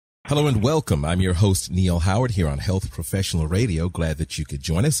Hello and welcome. I'm your host, Neil Howard, here on Health Professional Radio. Glad that you could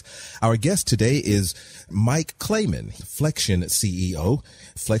join us. Our guest today is Mike Clayman, Flexion CEO.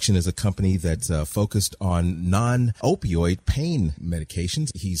 Flexion is a company that's focused on non-opioid pain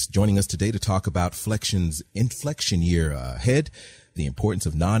medications. He's joining us today to talk about Flexion's inflection year ahead, the importance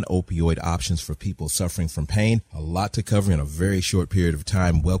of non-opioid options for people suffering from pain. A lot to cover in a very short period of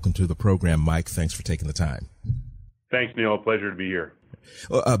time. Welcome to the program, Mike. Thanks for taking the time. Thanks, Neil. Pleasure to be here.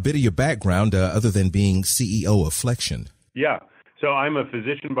 A bit of your background, other than being CEO of Flexion. Yeah. So I'm a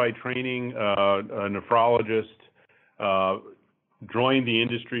physician by training, a nephrologist, joined the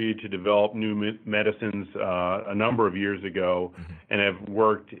industry to develop new medicines a number of years ago, and have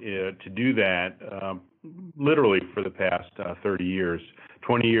worked to do that literally for the past 30 years.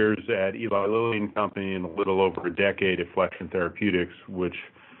 20 years at Eli Lilly and Company and a little over a decade at Flexion Therapeutics, which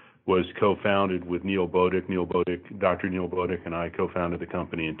was co-founded with Dr. Neil Bodick and I co-founded the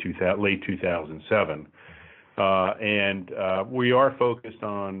company in late 2007. We are focused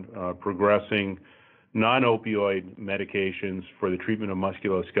on progressing non-opioid medications for the treatment of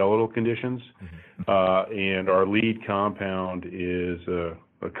musculoskeletal conditions. And our lead compound is a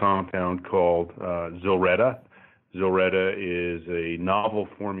compound called Zilretta. Zilretta is a novel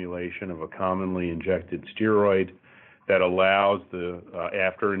formulation of a commonly injected steroid that allows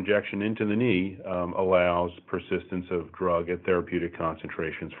after injection into the knee, allows persistence of drug at therapeutic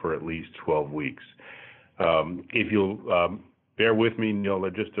concentrations for at least 12 weeks. If you'll bear with me, Neil,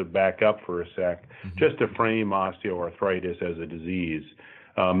 just to back up for a sec, just to frame osteoarthritis as a disease,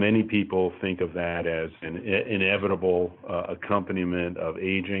 many people think of that as an inevitable accompaniment of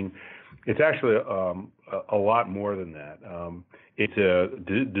aging. It's actually a lot more than that. It's a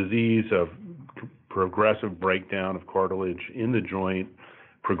disease of progressive breakdown of cartilage in the joint,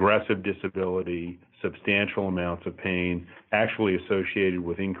 progressive disability, substantial amounts of pain, actually associated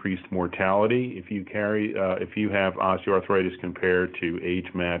with increased mortality if you have osteoarthritis compared to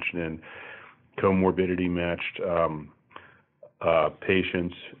age-matched and comorbidity-matched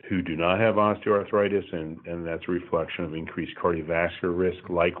patients who do not have osteoarthritis, and that's a reflection of increased cardiovascular risk,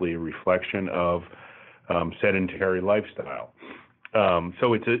 likely a reflection of sedentary lifestyle.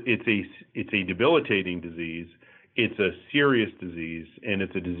 So it's a debilitating disease. It's a serious disease, and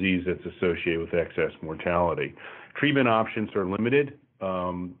it's a disease that's associated with excess mortality. Treatment options are limited.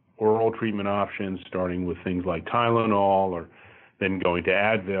 Oral treatment options, starting with things like Tylenol, or then going to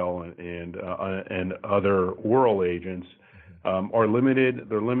Advil and other oral agents, are limited.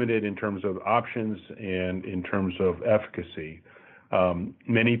 They're limited in terms of options and in terms of efficacy.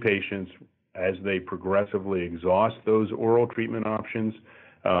 Many patients, as they progressively exhaust those oral treatment options,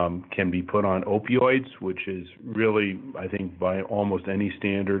 can be put on opioids, which is really, I think, by almost any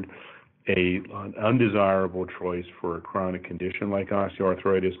standard, an undesirable choice for a chronic condition like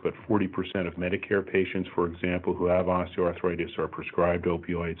osteoarthritis. But 40% of Medicare patients, for example, who have osteoarthritis are prescribed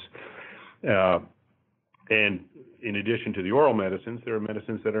opioids. And in addition to the oral medicines, there are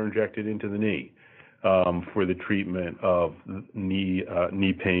medicines that are injected into the knee for the treatment of knee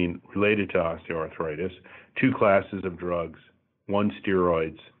pain related to osteoarthritis. Two classes of drugs, one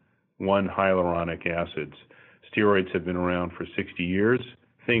steroids, one hyaluronic acids. Steroids have been around for 60 years.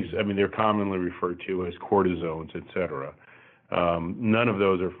 They're commonly referred to as cortisones, et cetera. None of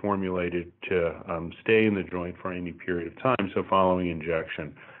those are formulated to stay in the joint for any period of time, so following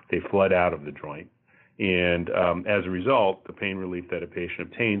injection, they flood out of the joint. And as a result, the pain relief that a patient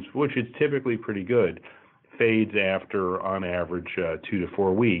obtains, which is typically pretty good, fades after, on average, 2 to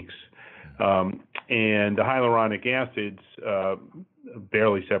 4 weeks. And the hyaluronic acids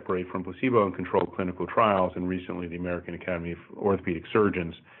barely separate from placebo in controlled clinical trials. And recently, the American Academy of Orthopedic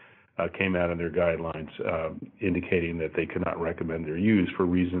Surgeons came out in their guidelines indicating that they could not recommend their use for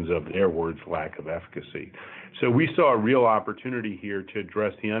reasons of their words, lack of efficacy. So we saw a real opportunity here to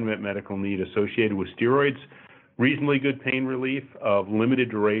address the unmet medical need associated with steroids, reasonably good pain relief of limited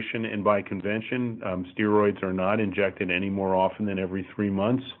duration, and by convention, steroids are not injected any more often than every 3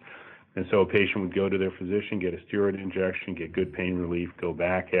 months. And so a patient would go to their physician, get a steroid injection, get good pain relief, go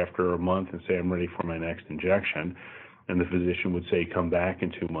back after a month and say, I'm ready for my next injection. And the physician would say, come back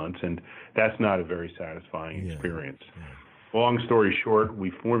in 2 months. And that's not a very satisfying experience. Long story short, we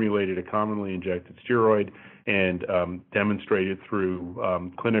formulated a commonly injected steroid and demonstrated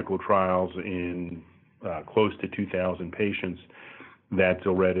through clinical trials in close to 2,000 patients that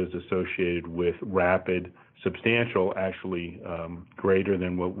Zilretta is associated with rapid, substantial, actually greater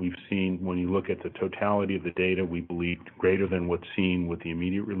than what we've seen when you look at the totality of the data. We believe greater than what's seen with the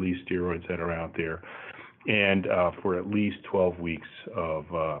immediate release steroids that are out there. and for at least 12 weeks of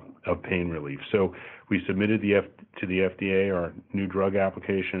pain relief. So we submitted to the FDA our new drug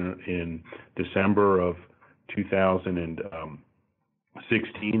application in December of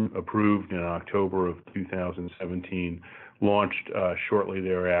 2016, approved in October of 2017, launched shortly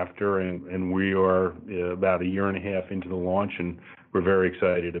thereafter, and we are about a year and a half into the launch, and we're very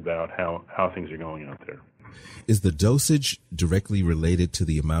excited about how things are going out there. Is the dosage directly related to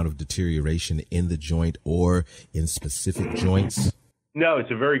the amount of deterioration in the joint or in specific joints? No,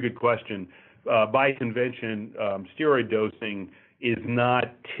 it's a very good question. By convention, steroid dosing is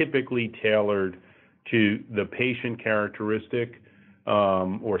not typically tailored to the patient characteristic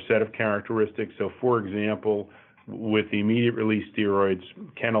or set of characteristics. So, for example, with the immediate release steroids,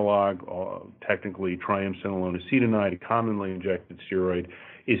 Kenalog, technically triamcinolone acetonide, a commonly injected steroid,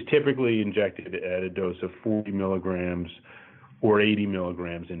 is typically injected at a dose of 40 milligrams or 80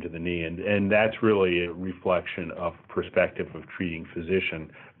 milligrams into the knee. And that's really a reflection of perspective of treating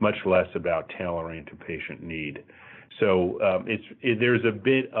physician, much less about tailoring to patient need. So there's a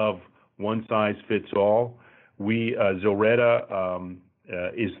bit of one size fits all. Zilretta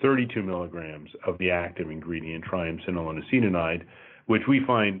is 32 milligrams of the active ingredient, triamcinolone acetonide, which we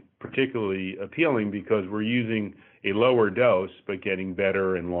find particularly appealing because we're using a lower dose but getting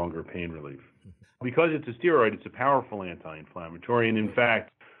better and longer pain relief. Because it's a steroid, it's a powerful anti-inflammatory, and in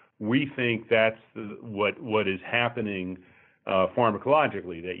fact, we think that's what is happening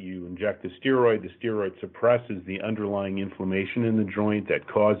pharmacologically, that you inject the steroid suppresses the underlying inflammation in the joint that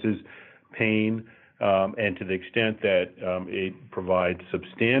causes pain, and to the extent that it provides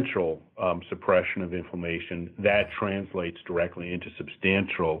substantial suppression of inflammation, that translates directly into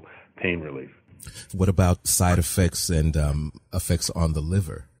substantial pain relief. What about side effects and effects on the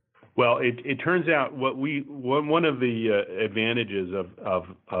liver? Well, it turns out one of the advantages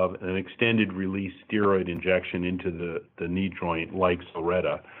of an extended release steroid injection into the knee joint like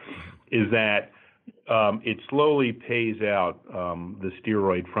Zilretta is that it slowly pays out the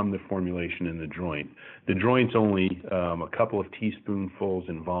steroid from the formulation in the joint. The joint's only a couple of teaspoonfuls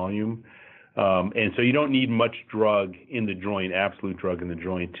in volume, and so you don't need much drug in the joint, absolute drug in the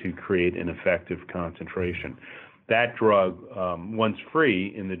joint, to create an effective concentration. That drug, once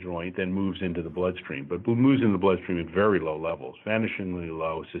free in the joint, then moves into the bloodstream, but moves into the bloodstream at very low levels, vanishingly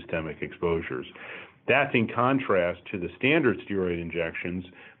low systemic exposures. That's in contrast to the standard steroid injections,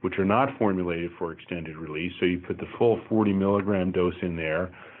 which are not formulated for extended release. So you put the full 40 milligram dose in there,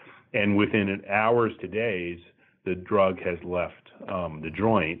 and within hours to days, the drug has left the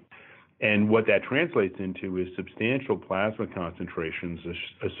joint. And what that translates into is substantial plasma concentrations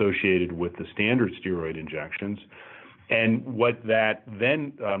associated with the standard steroid injections. And what that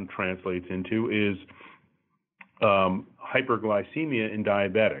then translates into is hyperglycemia in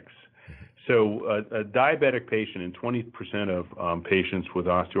diabetics. So a diabetic patient, and 20% of patients with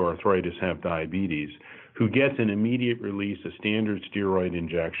osteoarthritis have diabetes, who gets an immediate release, a standard steroid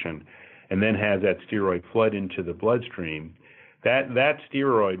injection, and then has that steroid flood into the bloodstream, that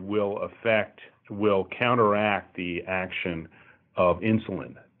steroid will counteract the action of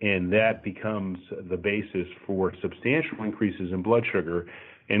insulin, and that becomes the basis for substantial increases in blood sugar.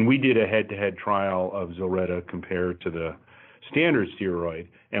 And we did a head-to-head trial of Zilretta compared to the standard steroid,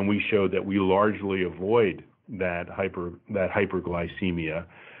 and we showed that we largely avoid that hyperglycemia,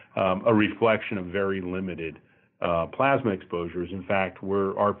 a reflection of very limited plasma exposures. In fact,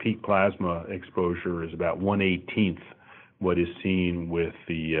 our peak plasma exposure is about 1/18 what is seen with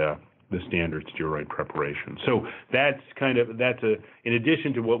the standard steroid preparation. So in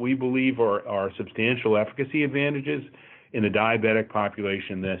addition to what we believe are substantial efficacy advantages in the diabetic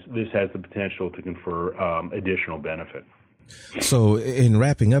population, this has the potential to confer additional benefit. So in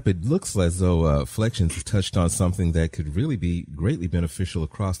wrapping up, it looks as though Flexion's touched on something that could really be greatly beneficial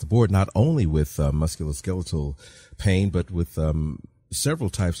across the board, not only with musculoskeletal pain, but with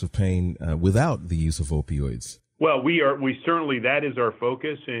several types of pain without the use of opioids. Well, we certainly, that is our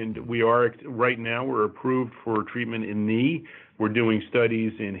focus, and right now we're approved for treatment in knee. We're doing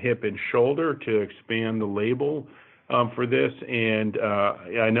studies in hip and shoulder to expand the label for this, and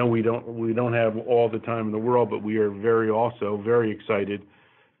I know we don't have all the time in the world, but we are very excited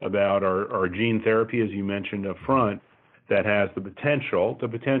about our gene therapy, as you mentioned up front, that has the potential,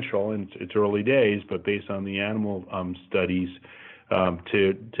 and it's early days, but based on the animal studies,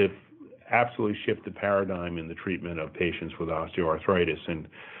 to absolutely shift the paradigm in the treatment of patients with osteoarthritis. And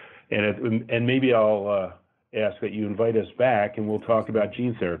maybe I'll ask that you invite us back, and we'll talk about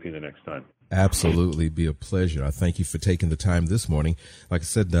gene therapy the next time. Absolutely, be a pleasure. I thank you for taking the time this morning. Like I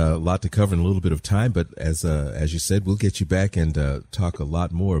said, a lot to cover in a little bit of time, but as you said, we'll get you back and talk a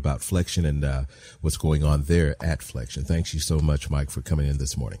lot more about Flexion and what's going on there at Flexion. Thanks you so much, Mike, for coming in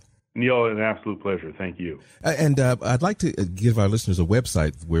this morning. Neil, an absolute pleasure. Thank you. And I'd like to give our listeners a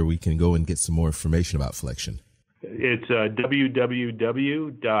website where we can go and get some more information about Flexion. It's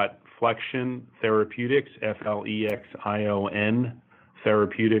www.flexiontherapeutics, Flexion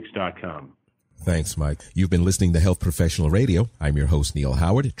therapeutics.com. Thanks, Mike. You've been listening to Health Professional Radio. I'm your host, Neil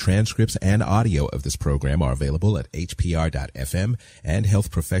Howard. Transcripts and audio of this program are available at hpr.fm and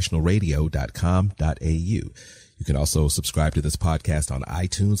healthprofessionalradio.com.au. You can also subscribe to this podcast on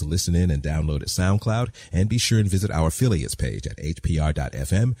iTunes, listen in and download at SoundCloud, and be sure and visit our affiliates page at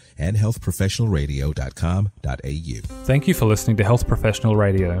hpr.fm and healthprofessionalradio.com.au. Thank you for listening to Health Professional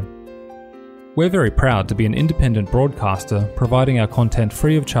Radio. We're very proud to be an independent broadcaster providing our content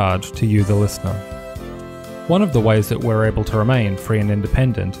free of charge to you, the listener. One of the ways that we're able to remain free and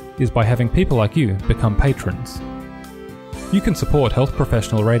independent is by having people like you become patrons. You can support Health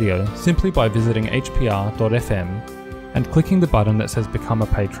Professional Radio simply by visiting hpr.fm and clicking the button that says Become a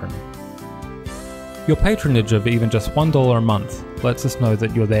Patron. Your patronage of even just $1 a month lets us know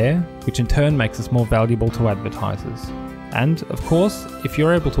that you're there, which in turn makes us more valuable to advertisers. And, of course, if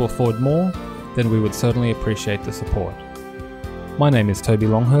you're able to afford more, then we would certainly appreciate the support. My name is Toby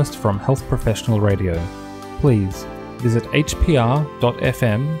Longhurst from Health Professional Radio. Please visit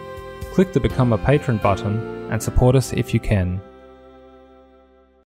hpr.fm, click the Become a Patron button, and support us if you can.